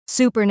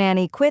Super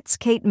nanny quits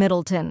Kate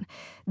Middleton.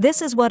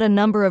 This is what a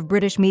number of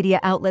British media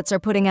outlets are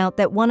putting out,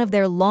 that one of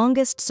their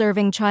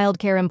longest-serving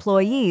childcare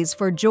employees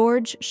for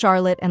George,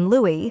 Charlotte, and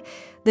Louis,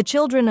 the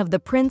children of the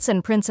Prince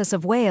and Princess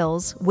of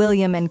Wales,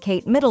 William and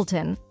Kate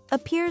Middleton,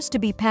 appears to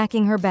be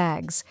packing her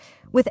bags.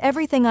 With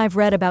everything I've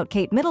read about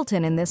Kate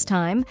Middleton in this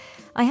time,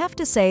 I have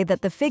to say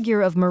that the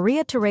figure of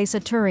Maria Teresa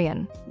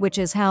Turrion, which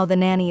is how the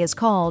nanny is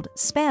called,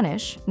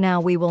 Spanish, now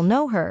we will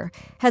know her,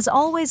 has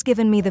always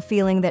given me the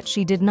feeling that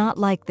she did not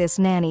like this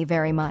nanny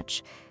very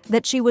much,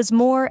 that she was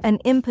more an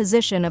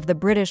imposition of the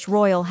British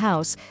royal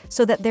house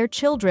so that their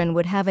children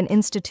would have an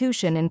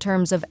institution in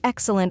terms of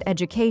excellent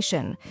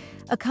education,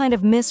 a kind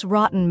of Miss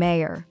Rotten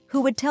Mayor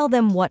who would tell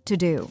them what to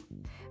do.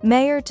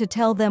 Mayor to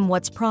tell them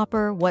what's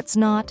proper, what's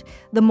not,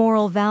 the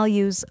moral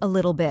values a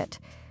little bit.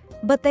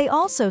 But they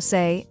also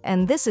say,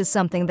 and this is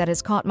something that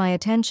has caught my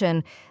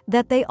attention,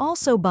 that they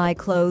also buy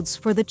clothes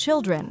for the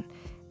children.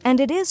 And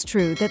it is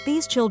true that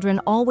these children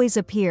always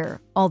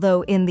appear,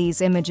 although in these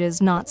images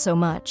not so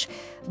much,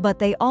 but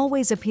they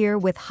always appear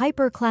with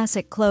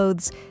hyper-classic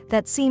clothes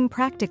that seem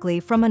practically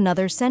from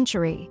another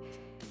century.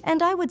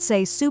 And I would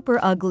say super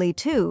ugly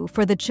too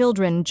for the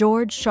children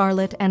George,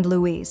 Charlotte, and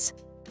Louise.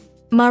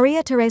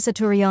 Maria Teresa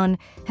Turrion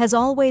has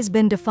always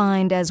been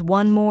defined as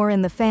one more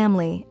in the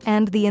family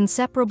and the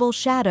inseparable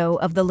shadow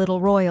of the little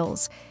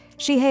royals.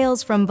 She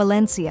hails from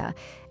Valencia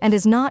and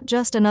is not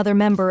just another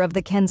member of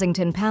the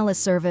Kensington Palace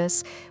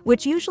service,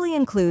 which usually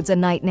includes a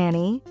night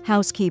nanny,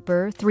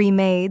 housekeeper, 3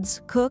 maids,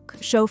 cook,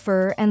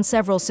 chauffeur, and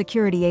several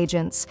security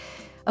agents.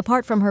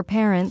 Apart from her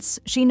parents,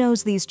 she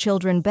knows these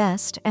children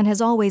best and has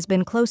always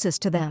been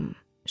closest to them.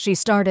 She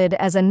started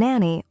as a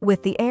nanny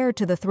with the heir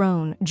to the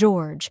throne,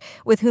 George,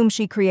 with whom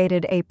she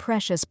created a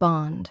precious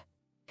bond.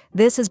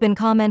 This has been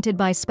commented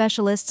by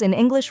specialists in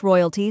English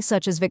royalty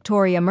such as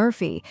Victoria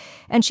Murphy,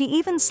 and she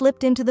even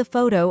slipped into the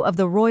photo of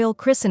the royal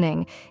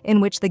christening,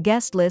 in which the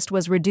guest list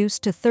was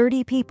reduced to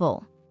 30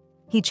 people.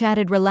 He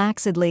chatted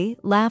relaxedly,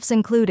 laughs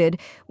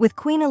included, with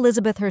Queen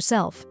Elizabeth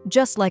herself,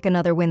 just like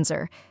another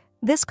Windsor.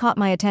 This caught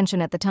my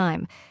attention at the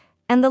time.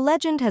 And the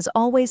legend has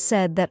always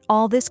said that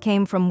all this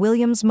came from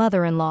William's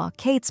mother-in-law,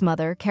 Kate's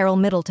mother, Carol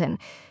Middleton.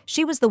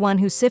 She was the one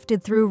who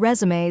sifted through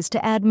resumes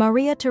to add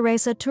Maria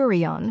Teresa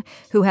Turrion,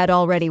 who had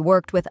already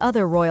worked with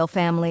other royal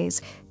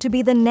families, to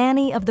be the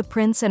nanny of the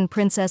Prince and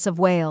Princess of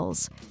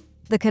Wales.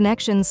 The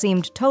connection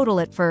seemed total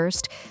at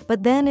first,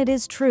 but then it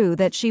is true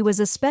that she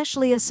was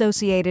especially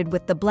associated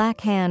with the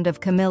Black Hand of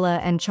Camilla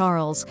and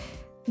Charles.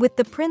 With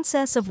the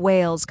Princess of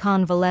Wales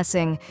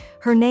convalescing,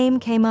 her name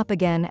came up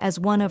again as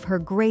one of her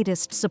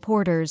greatest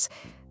supporters.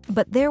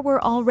 But there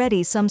were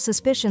already some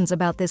suspicions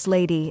about this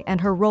lady and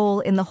her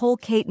role in the whole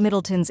Kate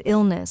Middleton's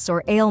illness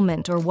or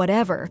ailment or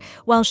whatever,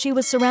 while she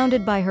was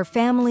surrounded by her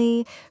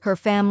family, her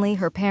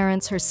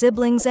parents, her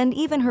siblings, and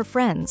even her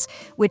friends,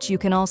 which you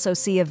can also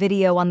see a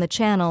video on the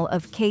channel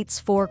of Kate's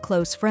 4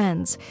 close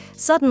friends.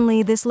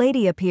 Suddenly, this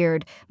lady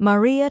appeared,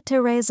 Maria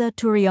Teresa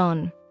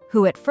Turrion,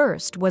 who at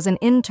first was an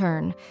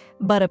intern,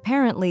 but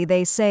apparently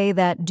they say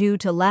that due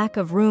to lack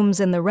of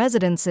rooms in the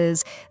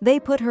residences, they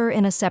put her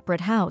in a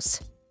separate house.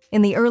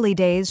 In the early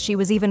days, she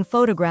was even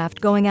photographed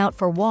going out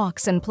for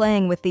walks and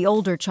playing with the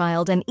older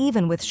child and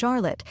even with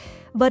Charlotte.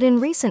 But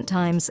in recent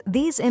times,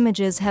 these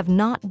images have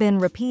not been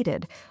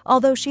repeated,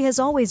 although she has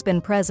always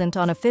been present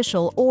on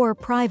official or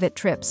private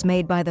trips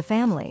made by the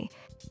family.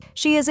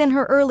 She is in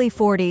her early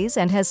 40s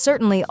and has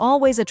certainly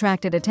always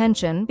attracted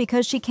attention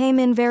because she came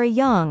in very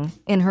young,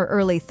 in her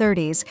early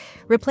 30s,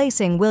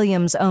 replacing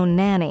William's own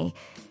nanny.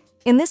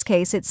 In this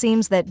case, it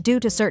seems that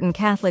due to certain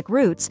Catholic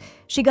roots,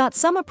 she got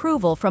some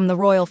approval from the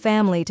royal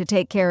family to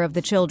take care of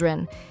the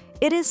children.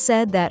 It is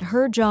said that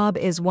her job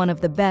is one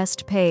of the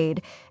best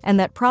paid, and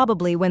that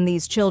probably when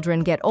these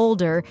children get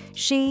older,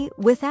 she,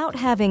 without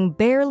having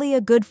barely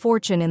a good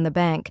fortune in the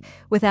bank,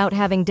 without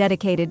having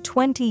dedicated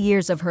 20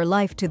 years of her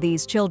life to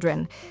these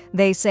children,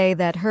 they say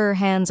that her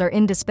hands are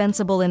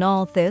indispensable in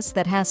all this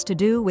that has to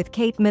do with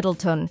Kate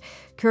Middleton.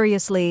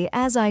 Curiously,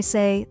 as I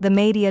say, the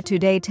media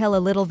today tell a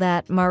little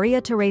that Maria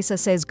Teresa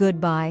says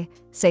goodbye.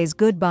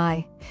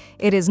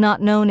 It is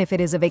not known if it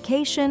is a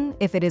vacation,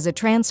 if it is a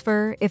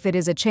transfer, if it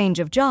is a change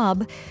of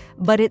job,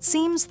 but it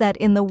seems that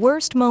in the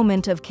worst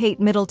moment of Kate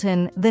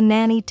Middleton, the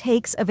nanny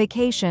takes a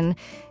vacation,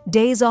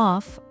 days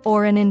off,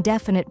 or an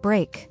indefinite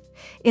break.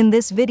 In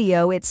this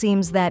video, it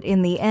seems that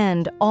in the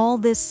end, all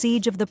this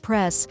siege of the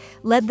press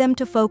led them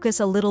to focus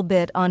a little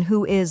bit on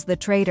who is the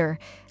traitor.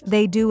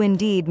 They do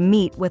indeed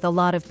meet with a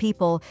lot of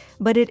people,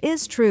 but it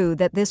is true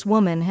that this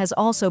woman has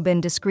also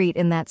been discreet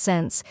in that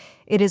sense.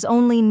 It is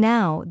only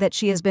now that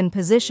she has been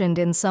positioned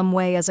in some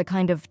way as a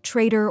kind of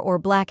traitor or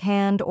black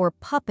hand or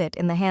puppet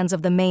in the hands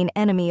of the main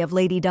enemy of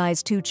Lady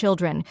Di's 2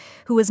 children,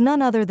 who is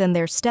none other than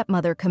their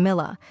stepmother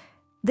Camilla.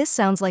 This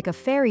sounds like a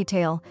fairy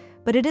tale,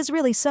 but it is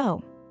really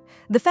so.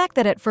 The fact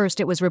that at first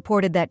it was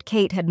reported that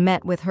Kate had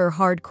met with her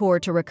hardcore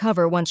to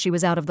recover once she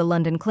was out of the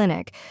London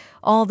clinic.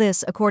 All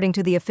this according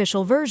to the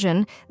official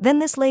version, then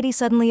this lady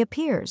suddenly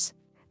appears.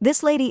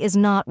 This lady is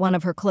not one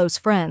of her close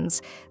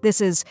friends.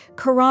 This is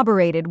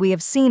corroborated, we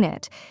have seen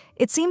it.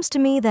 It seems to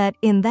me that,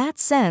 in that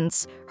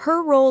sense,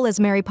 her role as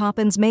Mary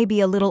Poppins may be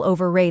a little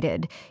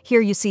overrated.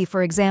 Here you see,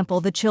 for example,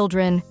 the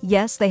children.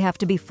 Yes, they have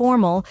to be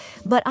formal,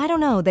 but I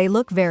don't know, they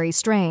look very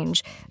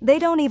strange. They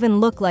don't even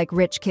look like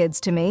rich kids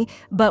to me,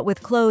 but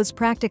with clothes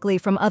practically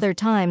from other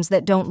times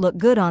that don't look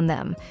good on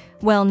them.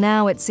 Well,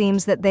 now it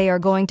seems that they are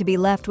going to be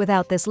left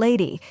without this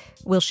lady.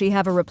 Will she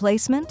have a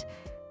replacement?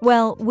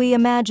 Well, we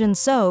imagine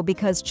so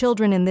because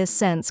children in this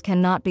sense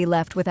cannot be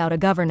left without a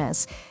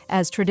governess,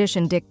 as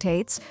tradition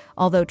dictates,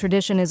 although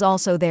tradition is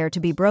also there to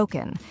be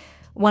broken.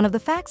 One of the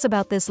facts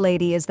about this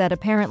lady is that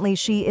apparently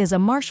she is a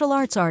martial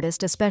arts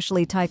artist,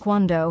 especially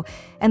Taekwondo,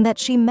 and that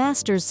she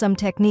masters some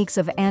techniques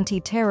of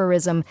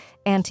anti-terrorism,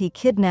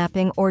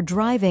 anti-kidnapping, or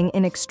driving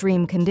in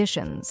extreme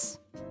conditions.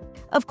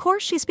 Of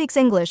course, she speaks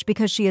English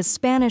because she is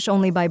Spanish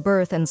only by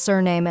birth and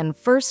surname and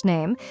first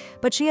name,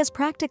 but she has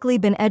practically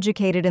been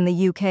educated in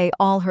the UK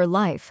all her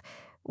life.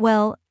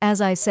 Well,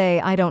 as I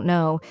say, I don't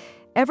know.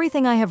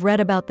 Everything I have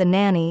read about the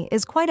nanny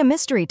is quite a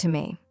mystery to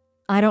me.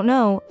 I don't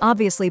know,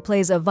 obviously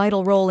plays a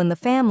vital role in the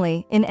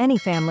family, in any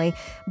family,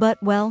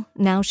 but, well,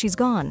 now she's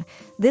gone.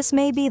 This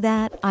may be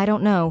that, I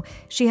don't know.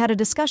 She had a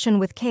discussion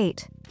with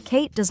Kate.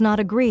 Kate does not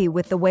agree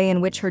with the way in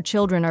which her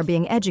children are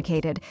being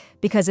educated,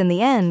 because in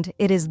the end,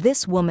 it is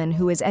this woman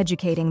who is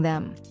educating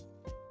them.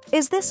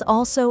 Is this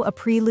also a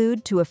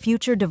prelude to a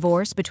future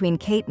divorce between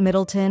Kate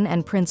Middleton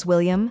and Prince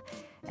William?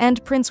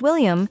 And Prince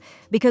William,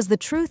 because the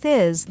truth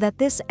is that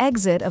this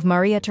exit of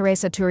Maria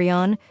Teresa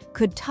Turillon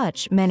could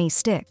touch many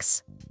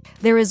sticks.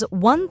 There is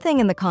one thing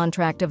in the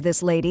contract of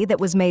this lady that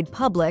was made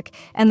public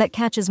and that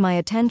catches my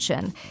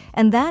attention,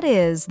 and that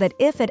is that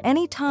if at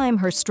any time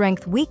her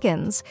strength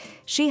weakens,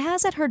 she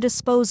has at her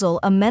disposal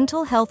a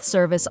mental health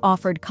service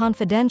offered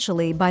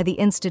confidentially by the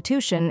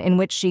institution in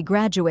which she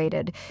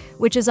graduated,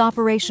 which is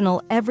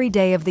operational every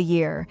day of the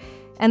year,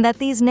 and that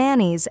these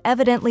nannies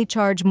evidently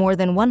charge more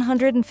than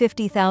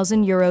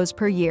 €150,000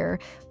 per year,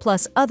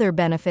 plus other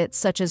benefits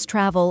such as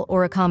travel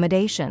or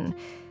accommodation.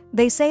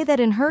 They say that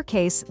in her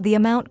case, the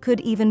amount could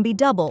even be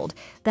doubled,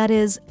 that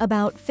is,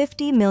 about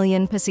 50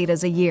 million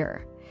pesetas a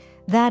year.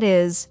 That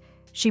is,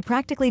 she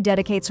practically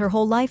dedicates her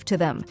whole life to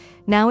them.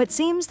 Now it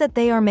seems that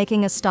they are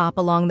making a stop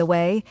along the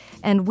way,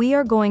 and we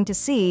are going to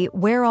see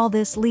where all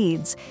this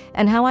leads,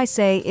 and how I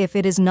say if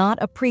it is not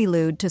a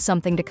prelude to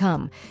something to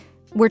come.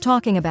 We're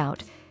talking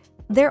about.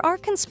 There are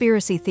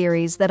conspiracy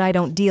theories that I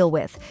don't deal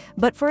with,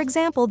 but for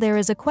example, there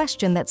is a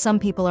question that some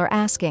people are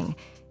asking.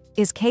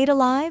 Is Kate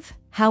alive?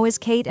 How is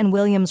Kate and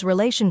William's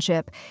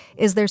relationship?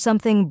 Is there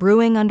something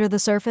brewing under the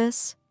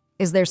surface?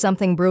 Is there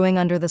something brewing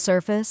under the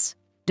surface?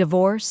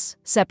 Divorce?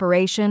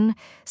 Separation?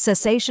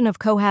 Cessation of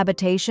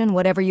cohabitation,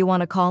 whatever you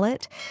want to call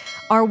it?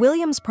 Are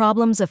William's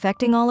problems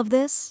affecting all of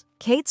this?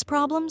 Kate's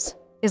problems?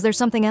 Is there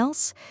something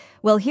else?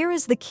 Well, here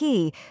is the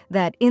key,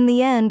 that in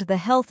the end, the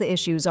health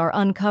issues are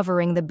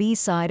uncovering the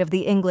B-side of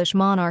the English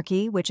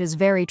monarchy, which is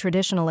very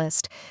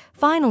traditionalist.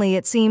 Finally,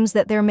 it seems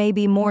that there may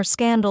be more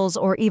scandals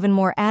or even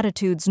more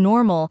attitudes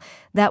normal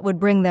that would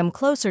bring them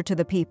closer to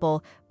the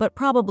people, but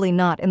probably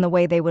not in the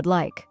way they would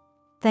like.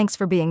 Thanks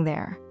for being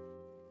there.